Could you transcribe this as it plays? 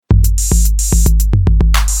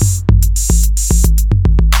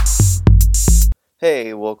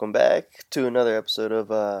Hey, welcome back to another episode of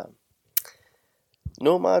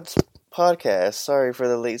No Mods Podcast. Sorry for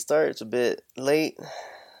the late start. It's a bit late.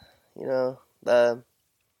 You know,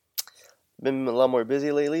 been a lot more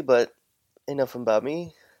busy lately, but enough about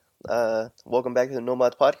me. Welcome back to the No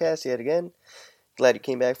Mods Podcast yet again. Glad you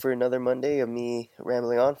came back for another Monday of me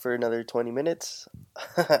rambling on for another 20 minutes.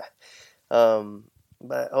 um,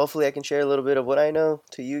 but hopefully I can share a little bit of what I know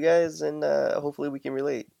to you guys, and hopefully we can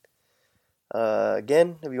relate.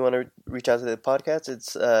 Again, if you want to reach out to the podcast,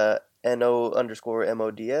 it's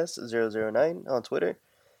NO_MODS009 on Twitter.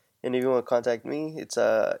 And if you want to contact me, it's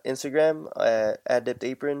Instagram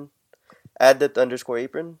 @AddeptApron,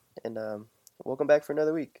 @Addept_apron. And welcome back for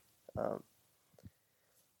another week. Um,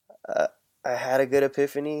 uh, I had a good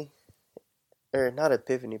epiphany, or not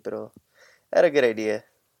epiphany, but I had a good idea,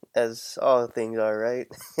 as all things are, right?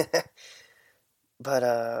 But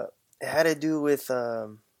it had to do with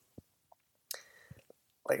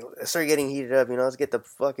like it started getting heated up. Let's get the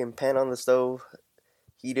fucking pan on the stove,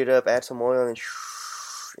 heat it up, add some oil, and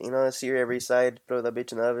sear every side. Throw that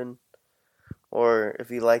bitch in the oven, or if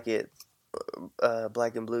you like it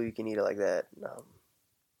black and blue, you can eat it like that.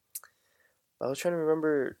 I was trying to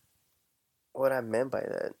remember what I meant by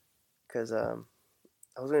that, because I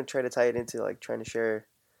was gonna try to tie it into like trying to share a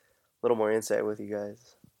little more insight with you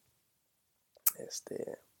guys.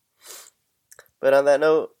 But on that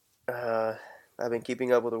note, I've been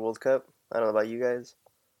keeping up with the World Cup. I don't know about you guys.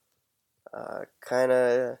 It's kind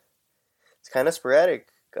of sporadic.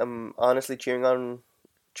 I'm honestly cheering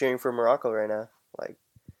for Morocco right now. Like,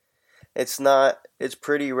 it's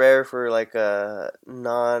pretty rare for like a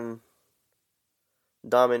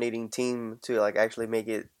non-dominating team to like actually make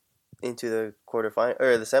it into the quarterfinal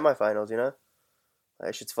or the semifinals.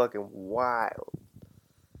 That shit's fucking wild.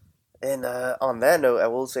 And on that note, I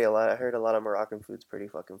will say a lot. I heard a lot of Moroccan food's pretty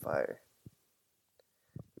fucking fire.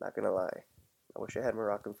 Not gonna lie, I wish I had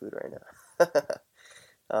Moroccan food right now.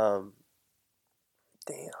 um,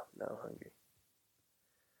 damn, now I'm hungry.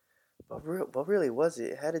 What really was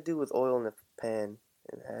it? It had to do with oil in the pan,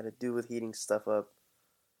 and it had to do with heating stuff up,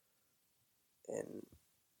 and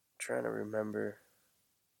trying to remember.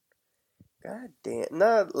 God damn,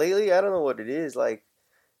 nah. Lately, I don't know what it is. Like,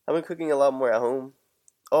 I've been cooking a lot more at home.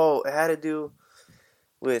 Oh, it had to do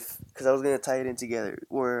with because I was gonna tie it in together.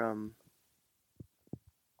 Where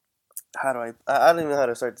how do I don't even know how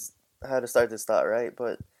to start this thought, right?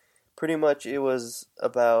 But pretty much it was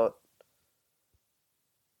about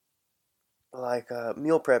like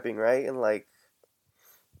meal prepping, right? And like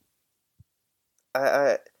I,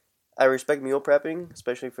 I I respect meal prepping,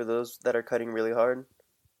 especially for those that are cutting really hard,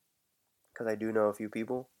 because I do know a few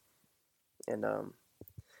people, and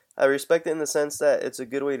I respect it in the sense that it's a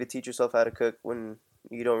good way to teach yourself how to cook when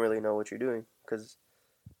you don't really know what you're doing. Because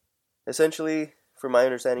essentially, from my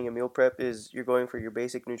understanding of meal prep, is you're going for your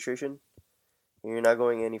basic nutrition, and you're not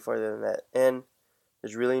going any farther than that. And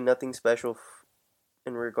there's really nothing special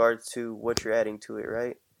in regards to what you're adding to it,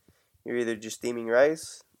 right? You're either just steaming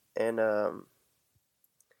rice and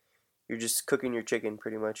you're just cooking your chicken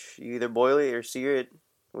pretty much. You either boil it or sear it,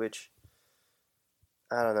 which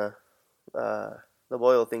I don't know. The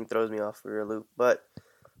boil thing throws me off for a loop. But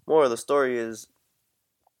more of the story is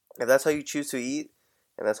if that's how you choose to eat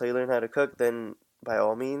and that's how you learn how to cook, then by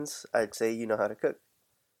all means, I'd say you know how to cook.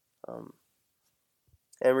 Um,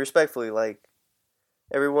 and respectfully, like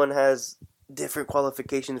everyone has different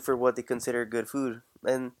qualifications for what they consider good food.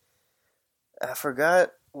 And I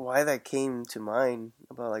forgot why that came to mind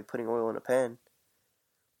about like putting oil in a pan.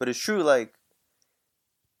 But it's true, like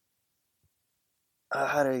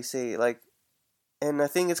how do I say it? Like, and I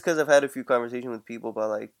think it's because I've had a few conversations with people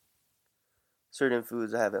about like certain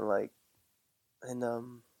foods I haven't liked,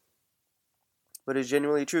 and but it's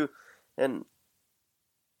genuinely true, and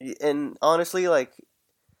honestly, like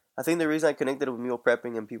I think the reason I connected with meal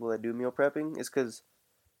prepping and people that do meal prepping is because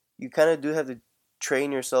you kind of do have to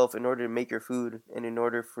train yourself in order to make your food and in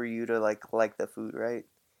order for you to like the food, right?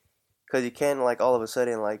 Because you can't like all of a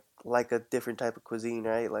sudden like a different type of cuisine,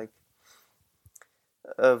 right? Like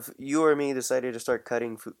if you or me decided to start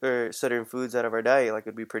cutting or certain foods out of our diet, like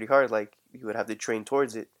it'd be pretty hard. Like you would have to train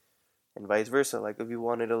towards it, and vice versa. Like if you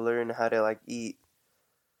wanted to learn how to like eat,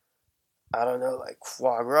 I don't know, like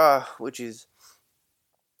foie gras, which is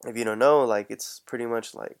if you don't know, like it's pretty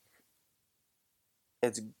much like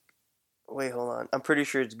it's. Wait, hold on. I'm pretty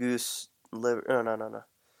sure it's goose liver. No, no, no, no.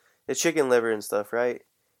 It's chicken liver and stuff, right?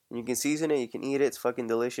 And you can season it. You can eat it. It's fucking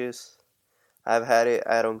delicious. I've had it.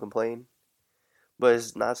 I don't complain. But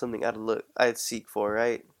it's not something I'd seek for,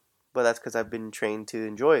 right? But that's because I've been trained to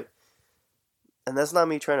enjoy it. And that's not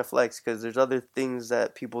me trying to flex, because there's other things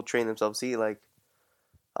that people train themselves to eat, like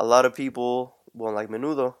A lot of people won't like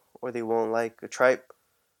menudo, or they won't like a tripe,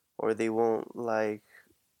 or they won't like.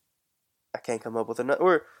 I can't come up with another.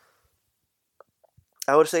 Or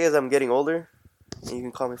I would say as I'm getting older, and you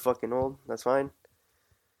can call me fucking old. That's fine.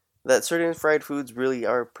 That certain fried foods really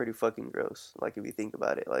are pretty fucking gross. Like if you think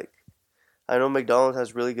about it, like I know McDonald's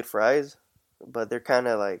has really good fries, but they're kind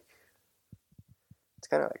of like it's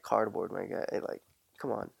kind of like cardboard, my guy. Like,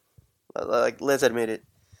 come on, like let's admit it.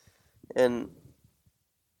 And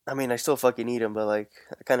I mean, I still fucking eat them, but like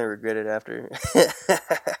I kind of regret it after.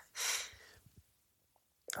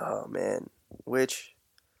 Oh man, which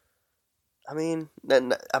and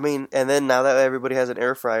then now that everybody has an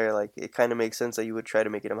air fryer, like it kind of makes sense that you would try to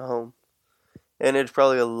make it at home, and it's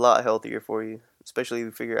probably a lot healthier for you, especially if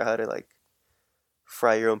you figure out how to like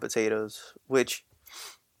fry your own potatoes. Which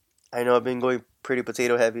I know I've been going pretty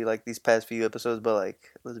potato heavy like these past few episodes, but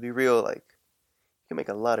like let's be real, like you can make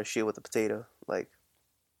a lot of shit with a potato. Like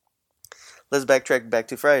let's backtrack back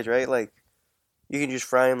to fries, right? Like you can just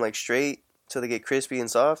fry them like straight till they get crispy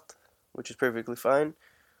and soft, which is perfectly fine.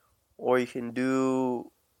 Or you can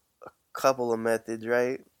do a couple of methods,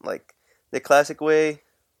 right? Like the classic way,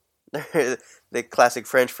 the classic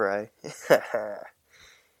French fry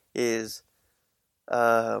is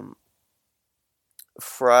um,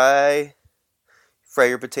 fry fry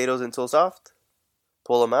your potatoes until soft,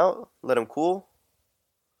 pull them out, let them cool,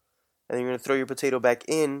 and then you're gonna throw your potato back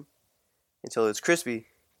in until it's crispy,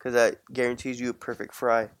 because that guarantees you a perfect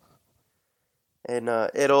fry. And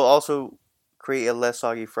it'll also create a less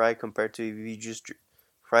soggy fry compared to if you just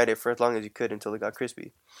fried it for as long as you could until it got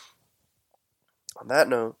crispy. On that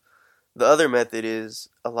note, the other method is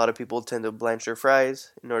a lot of people tend to blanch their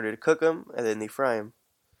fries in order to cook them, and then they fry them.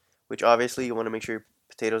 Which obviously you want to make sure your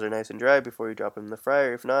potatoes are nice and dry before you drop them in the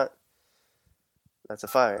fryer. If not, that's a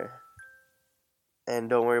fire. And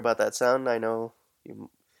don't worry about that sound. I know you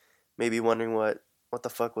may be wondering what the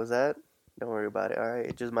fuck was that. Don't worry about it. All right,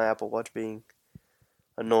 it's just my Apple Watch being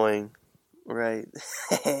annoying, right?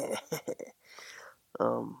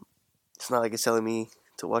 um, it's not like it's telling me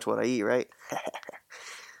to watch what I eat, right?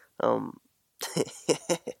 um,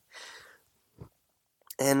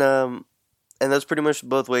 and um, and that's pretty much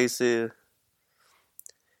both ways to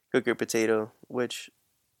cook your potato. Which,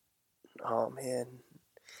 oh man!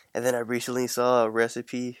 And then I recently saw a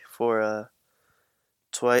recipe for a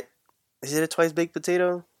twice. Is it a twice baked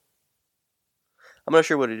potato? I'm not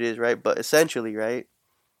sure what it is, right? But essentially, right,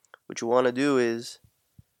 what you want to do is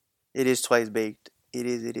it is twice baked. It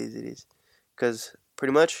is. Because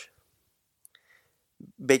pretty much,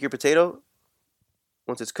 bake your potato.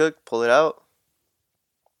 Once it's cooked, pull it out,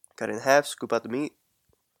 cut it in half, scoop out the meat,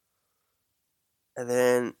 and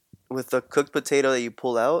then with the cooked potato that you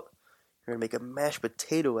pull out, you're gonna make a mashed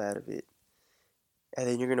potato out of it, and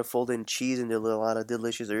then you're gonna fold in cheese and a lot of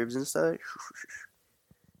delicious herbs and stuff,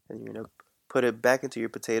 and you're gonna put it back into your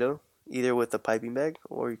potato, either with a piping bag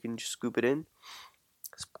or you can just scoop it in.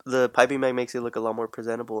 The piping bag makes it look a lot more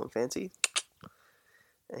presentable and fancy,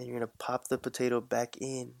 and you're gonna pop the potato back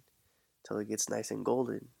in till it gets nice and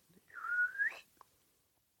golden.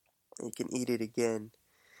 And you can eat it again,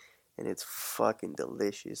 and it's fucking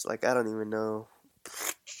delicious. Like I don't even know.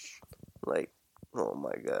 Like, oh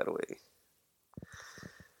my god, wait.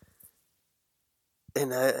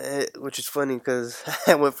 And which is funny because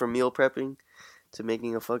I went from meal prepping to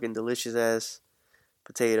making a fucking delicious ass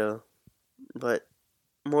potato. But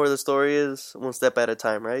more of the story is one step at a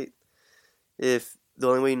time, right? If the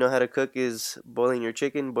only way you know how to cook is boiling your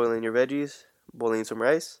chicken, boiling your veggies, boiling some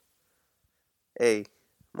rice, hey,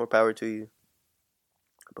 more power to you.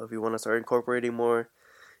 But if you want to start incorporating more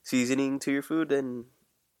seasoning to your food, then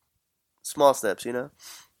small steps, you know?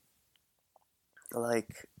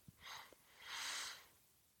 Like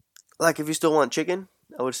like if you still want chicken,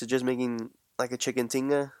 I would suggest making like a chicken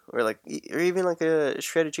tinga or even like a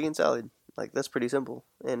shredded chicken salad. Like that's pretty simple.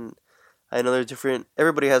 And I know there's different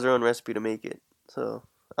everybody has their own recipe to make it. So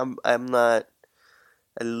I'm not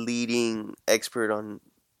a leading expert on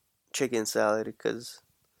chicken salad because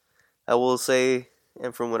I will say,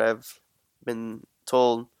 and from what I've been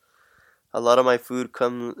told, a lot of my food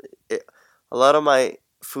comes a lot of my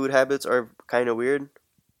food habits are kind of weird,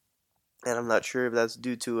 and I'm not sure if that's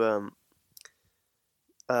due to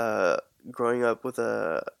uh growing up with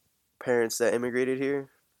parents that immigrated here,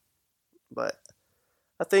 but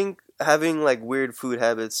I think having like weird food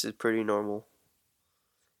habits is pretty normal.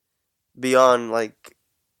 Beyond like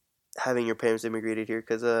having your parents immigrated here,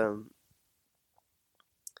 because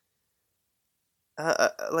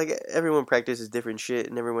like everyone practices different shit,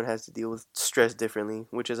 and everyone has to deal with stress differently,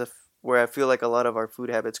 which is where I feel like a lot of our food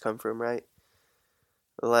habits come from, right?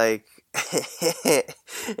 Like,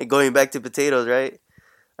 going back to potatoes, right?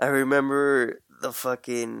 I remember the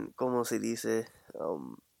fucking, ¿cómo se dice?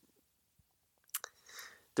 Um,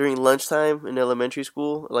 During lunchtime in elementary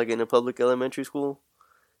school, like in a public elementary school,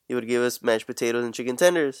 he would give us mashed potatoes and chicken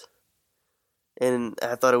tenders. And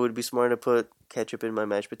I thought it would be smart to put ketchup in my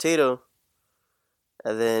mashed potato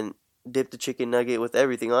and then dip the chicken nugget with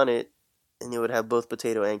everything on it, and it would have both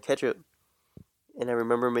potato and ketchup. And I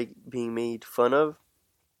remember being made fun of,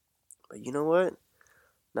 but you know what?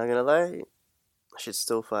 Not gonna lie, I should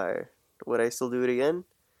still fire. Would I still do it again?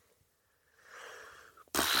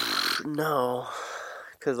 No,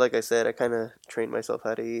 because like I said, I kind of trained myself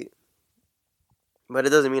how to eat. But it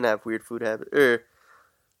doesn't mean I have weird food habits.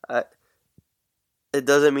 I, it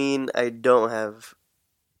doesn't mean I don't have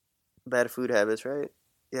bad food habits, right?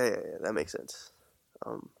 Yeah, that makes sense.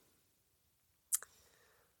 Um,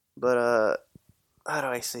 but how do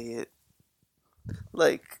I say it?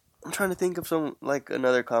 Like, I'm trying to think of some like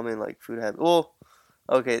another common like food habit. Well,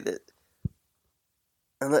 okay,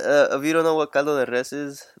 if you don't know what caldo de res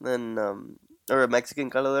is, then or a Mexican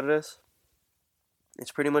caldo de res,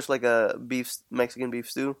 it's pretty much like a Mexican beef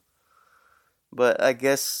stew. But I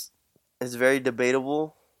guess it's very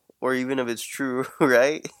debatable, or even if it's true,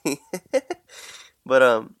 right?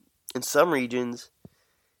 But in some regions,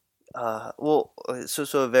 so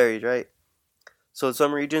it varies, right? So in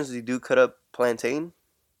some regions, they do cut up plantain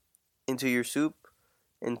into your soup,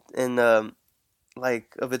 and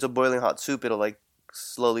like if it's a boiling hot soup, it'll like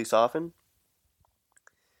slowly soften.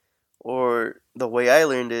 Or the way I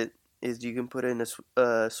learned it is you can put in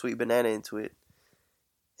a sweet banana into it,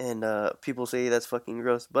 and people say that's fucking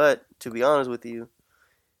gross. But to be honest with you,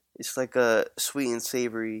 it's like a sweet and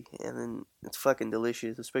savory, and then it's fucking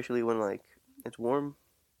delicious, especially when like it's warm.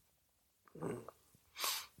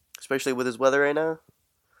 Especially with this weather right now.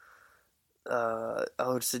 I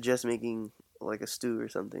would suggest making like a stew or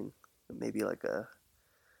something. Maybe like a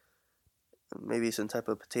maybe some type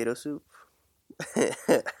of potato soup.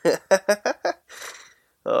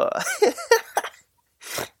 Oh.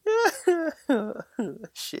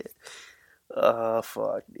 Shit. Oh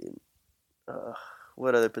fuck, dude. Uh,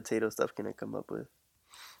 what other potato stuff can I come up with?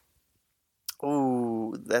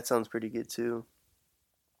 Oh, that sounds pretty good too.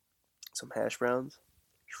 Some hash browns.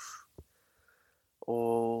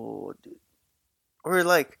 Oh, dude. Or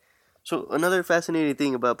like, so another fascinating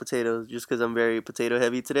thing about potatoes, just because I'm very potato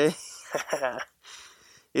heavy today,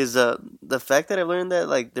 is the fact that I've learned that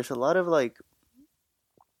like there's a lot of like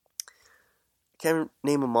can't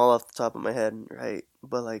name them all off the top of my head, right?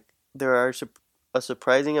 But like there are a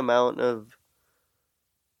surprising amount of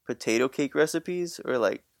potato cake recipes, or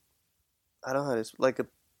like I don't know how to like a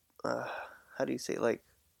how do you say it? Like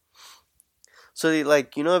so they,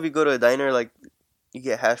 like if you go to a diner like you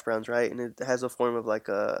get hash browns, right? And it has a form of like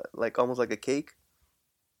a like almost like a cake.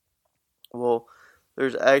 Well,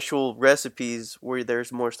 there's actual recipes where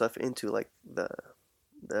there's more stuff into like the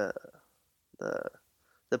the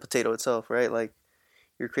the potato itself, right? Like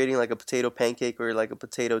you're creating like a potato pancake or like a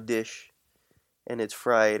potato dish, and it's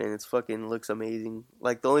fried and it's fucking looks amazing.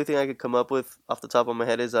 Like the only thing I could come up with off the top of my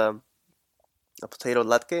head is a potato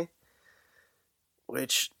latke,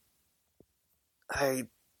 which I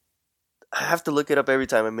I have to look it up every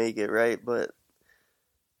time I make it, right? But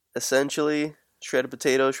essentially, shredded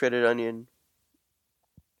potato, shredded onion,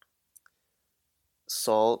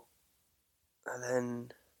 salt, and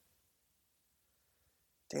then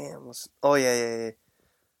damn, oh yeah.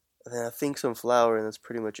 And then I think some flour, and that's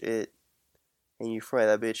pretty much it. And you fry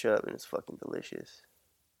that bitch up, and it's fucking delicious.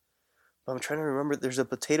 But I'm trying to remember. There's a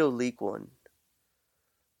potato leek one.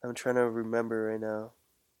 I'm trying to remember right now.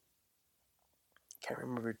 Can't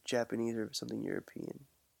remember if it's Japanese or something European.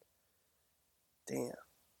 Damn.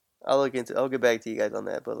 I'll get back to you guys on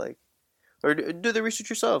that. But like, or do the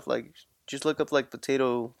research yourself. Like, just look up like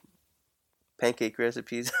potato pancake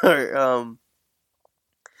recipes or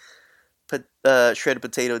shredded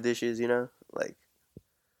potato dishes. Like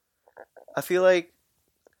I feel like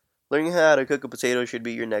learning how to cook a potato should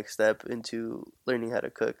be your next step into learning how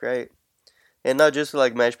to cook, right? And not just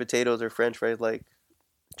like mashed potatoes or French fries. Like,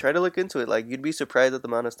 try to look into it. Like, you'd be surprised at the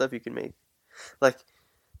amount of stuff you can make. Like,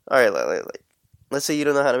 all right, like let's say you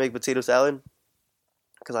don't know how to make potato salad,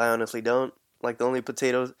 because I honestly don't. Like, the only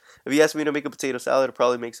potatoes, if you ask me to make a potato salad, I'd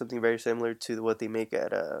probably make something very similar to what they make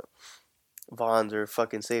at Vaughn's or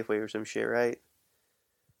fucking Safeway or some shit, right?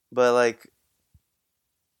 But like,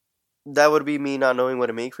 that would be me not knowing what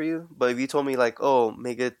to make for you. But if you told me like, oh,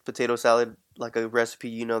 make a potato salad, like a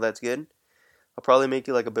recipe that's good, I'll probably make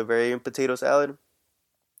you like a Bavarian potato salad,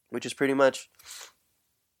 which is pretty much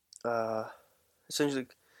uh, essentially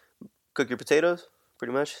cook your potatoes,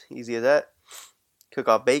 pretty much. Easy as that. Cook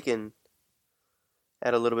off bacon.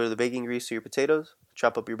 Add a little bit of the bacon grease to your potatoes.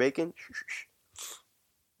 Chop up your bacon.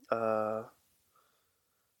 Uh,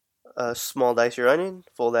 a small dice your onion.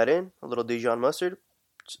 Fold that in. A little Dijon mustard.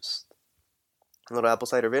 Just a little apple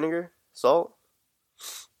cider vinegar. Salt.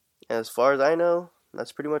 As far as I know,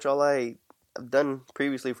 that's pretty much all I've done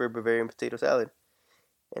previously for a Bavarian potato salad.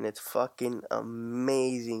 And it's fucking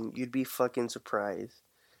amazing. You'd be fucking surprised.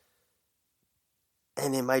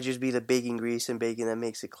 And it might just be the bacon grease and bacon that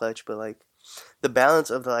makes it clutch, but like the balance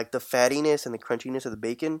of the fattiness and the crunchiness of the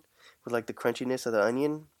bacon with like the crunchiness of the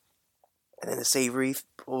onion, and then the savoriness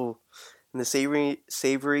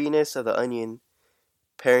of the onion,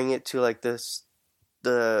 pairing it to like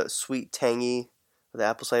the sweet tangy of the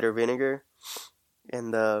apple cider vinegar,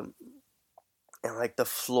 and like the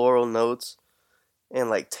floral notes and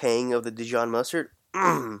like tang of the Dijon mustard.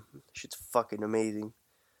 Shit's fucking amazing.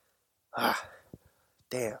 Ah,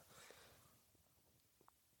 damn.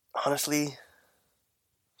 Honestly,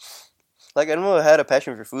 like I don't know if I had a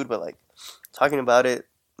passion for food, but like talking about it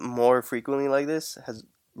more frequently like this has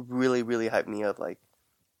really, really hyped me up. Like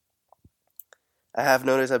I have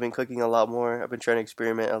noticed I've been cooking a lot more. I've been trying to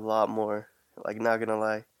experiment a lot more. Like not gonna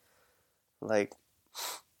lie. Like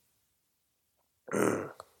god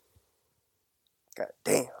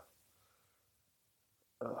damn.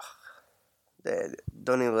 Ugh.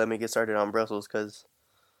 Don't even let me get started on Brussels, cause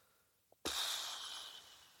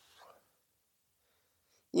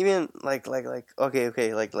even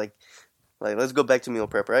okay, like let's go back to meal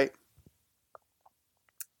prep, right?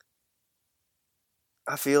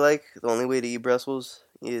 I feel like the only way to eat Brussels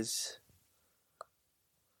is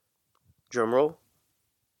drumroll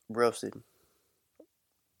roasted.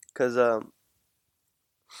 Cause I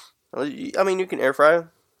mean you can air fry,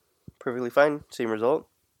 perfectly fine, same result.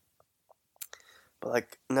 But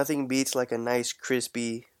like nothing beats like a nice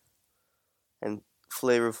crispy and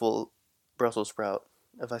flavorful Brussels sprout.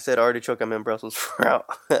 If I said artichoke, I meant Brussels sprout.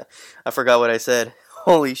 I forgot what I said.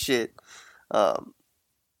 Holy shit. Um,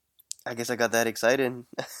 I guess I got that excited.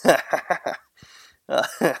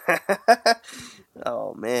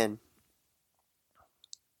 Oh man,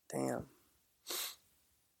 damn!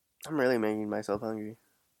 I'm really making myself hungry.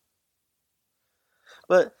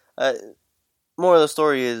 But more of the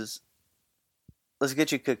story is, let's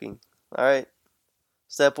get you cooking. All right.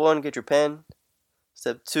 Step one, get your pan.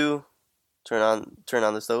 Step two, turn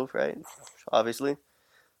on the stove. Right, obviously.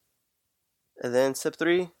 And then step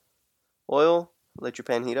three, oil. Let your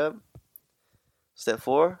pan heat up. Step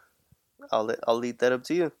four, I'll leave that up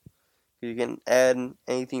to you. You can add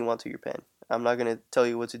anything you want to your pan. I'm not gonna tell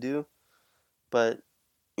you what to do, but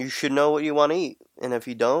you should know what you want to eat. And if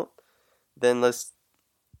you don't, then let's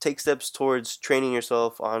take steps towards training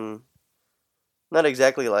yourself on not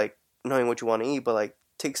exactly like knowing what you want to eat, but like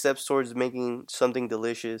take steps towards making something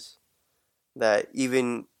delicious that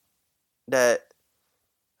even that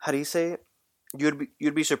how do you say it?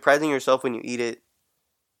 You'd be surprising yourself when you eat it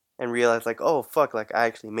and realize like, oh fuck, like I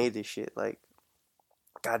actually made this shit. Like,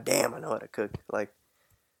 god damn, I know how to cook. Like,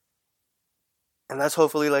 and that's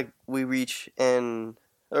hopefully like we reach and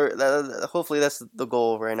hopefully that's the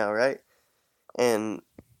goal right now, right? And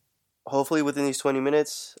hopefully within these 20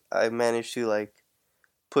 minutes, I managed to like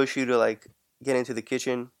push you to like get into the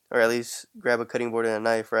kitchen or at least grab a cutting board and a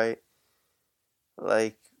knife, right?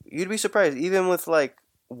 Like you'd be surprised, even with like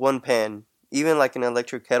one pan, even like an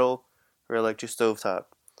electric kettle or electric stovetop,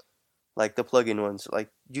 like the plug-in ones.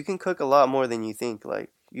 Like you can cook a lot more than you think.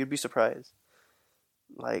 Like you'd be surprised.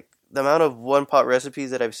 Like the amount of one pot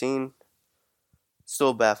recipes that I've seen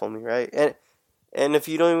still baffle me, right? And if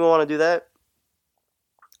you don't even want to do that,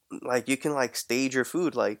 like you can like stage your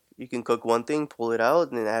food. Like you can cook one thing, pull it out,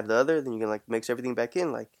 and then add the other. Then you can like mix everything back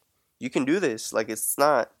in. Like you can do this. Like it's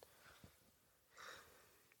not.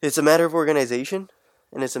 It's a matter of organization,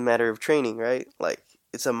 and it's a matter of training, right? Like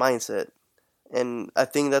it's a mindset, and I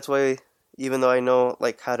think that's why, even though I know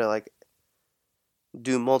like how to like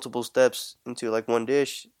do multiple steps into like one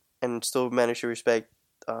dish and still manage to respect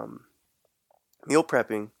um, meal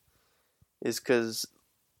prepping, is because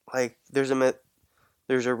like there's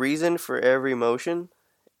a reason for every emotion,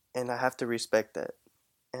 and I have to respect that.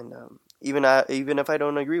 And even if I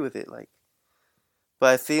don't agree with it, like, but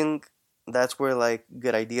I think that's where like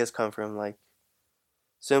good ideas come from. Like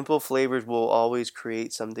simple flavors will always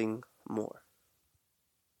create something more.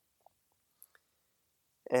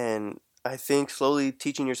 And I think slowly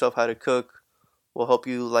teaching yourself how to cook will help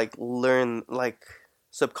you like learn like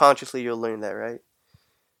subconsciously you'll learn that, right?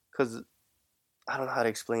 Cuz I don't know how to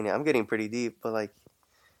explain it. I'm getting pretty deep, but like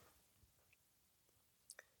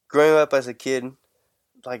growing up as a kid,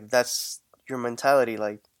 like that's your mentality.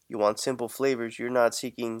 Like, you want simple flavors. You're not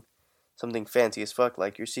seeking something fancy as fuck.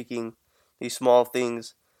 Like, you're seeking these small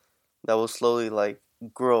things that will slowly like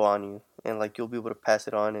grow on you, and like you'll be able to pass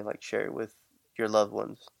it on and like share it with your loved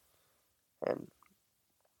ones. And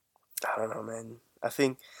I don't know, man. I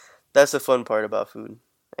think that's the fun part about food.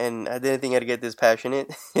 And I didn't think I'd get this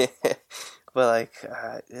passionate, but like,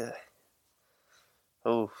 yeah.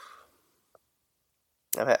 Oh,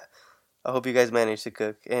 I hope you guys managed to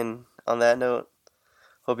cook. And on that note,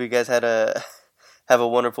 hope you guys had a have a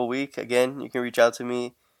wonderful week. Again, you can reach out to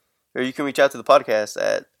me, or you can reach out to the podcast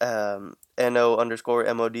at no underscore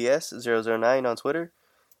mods009 on Twitter,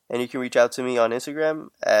 and you can reach out to me on Instagram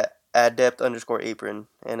at adept underscore apron.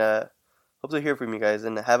 And hope to hear from you guys.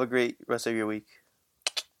 And have a great rest of your week.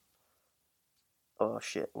 Oh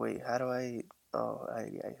shit! Wait, how do I? Oh,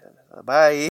 bye.